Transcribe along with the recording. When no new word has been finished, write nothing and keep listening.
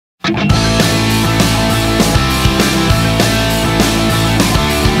The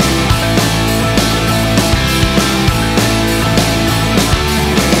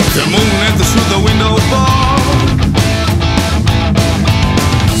moon enters through the window bar,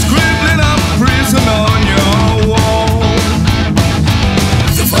 scribbling up prison on your wall.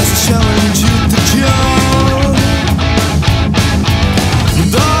 The voices challenge you to jump,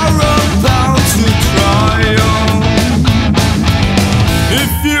 they're about to triumph.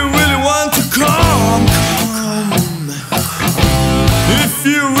 If you really want to come, if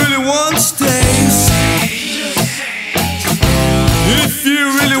you really want to stay, if you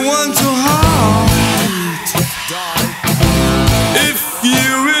really want to hide, if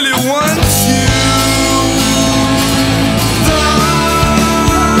you really want to die,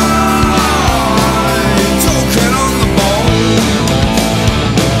 talking on the bone,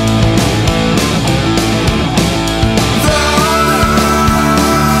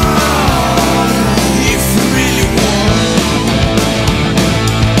 if you really want.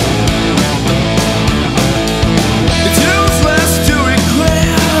 It's useless to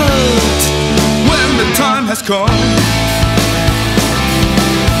regret when the time has come.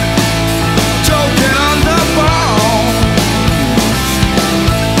 Choking on the bones.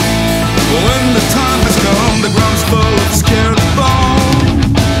 When the time has come, the ground's full of scared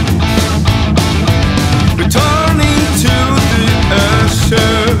bones, returning to the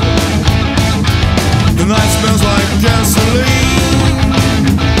ashes. The night smells like gasoline,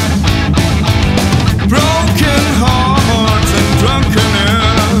 broken hearts and drunken air.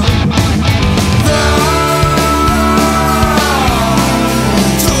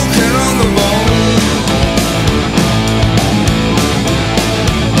 Talking on the bone,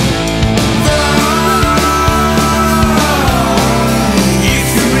 if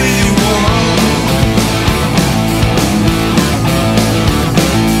you really want.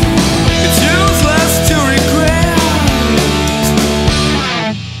 It's useless to regret.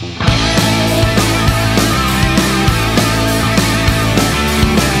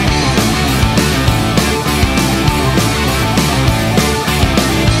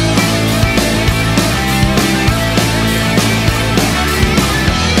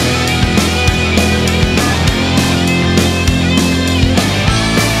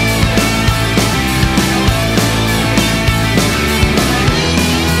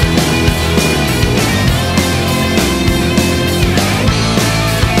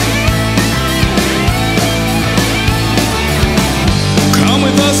 Come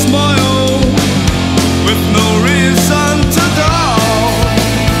with a smile, with no reason to doubt.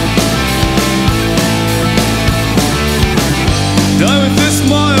 Die with this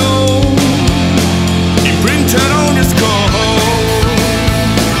smile, imprinted on your skull.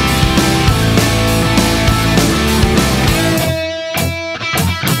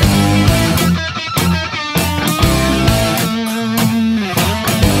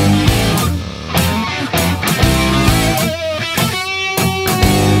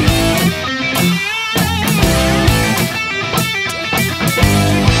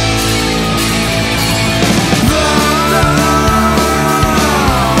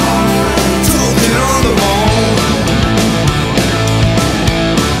 Talking on the bone,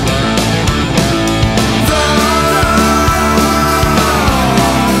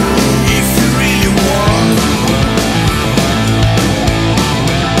 if you really want.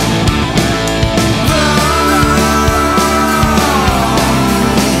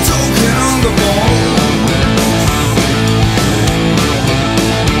 Talking on the bone,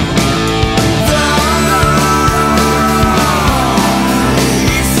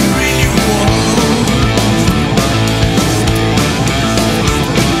 if you really want.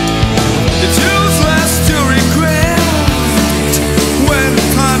 It's useless to regret when the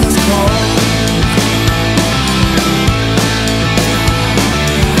time has come.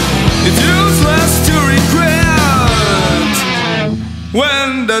 It's useless to regret when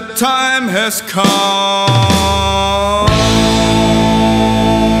the time has come.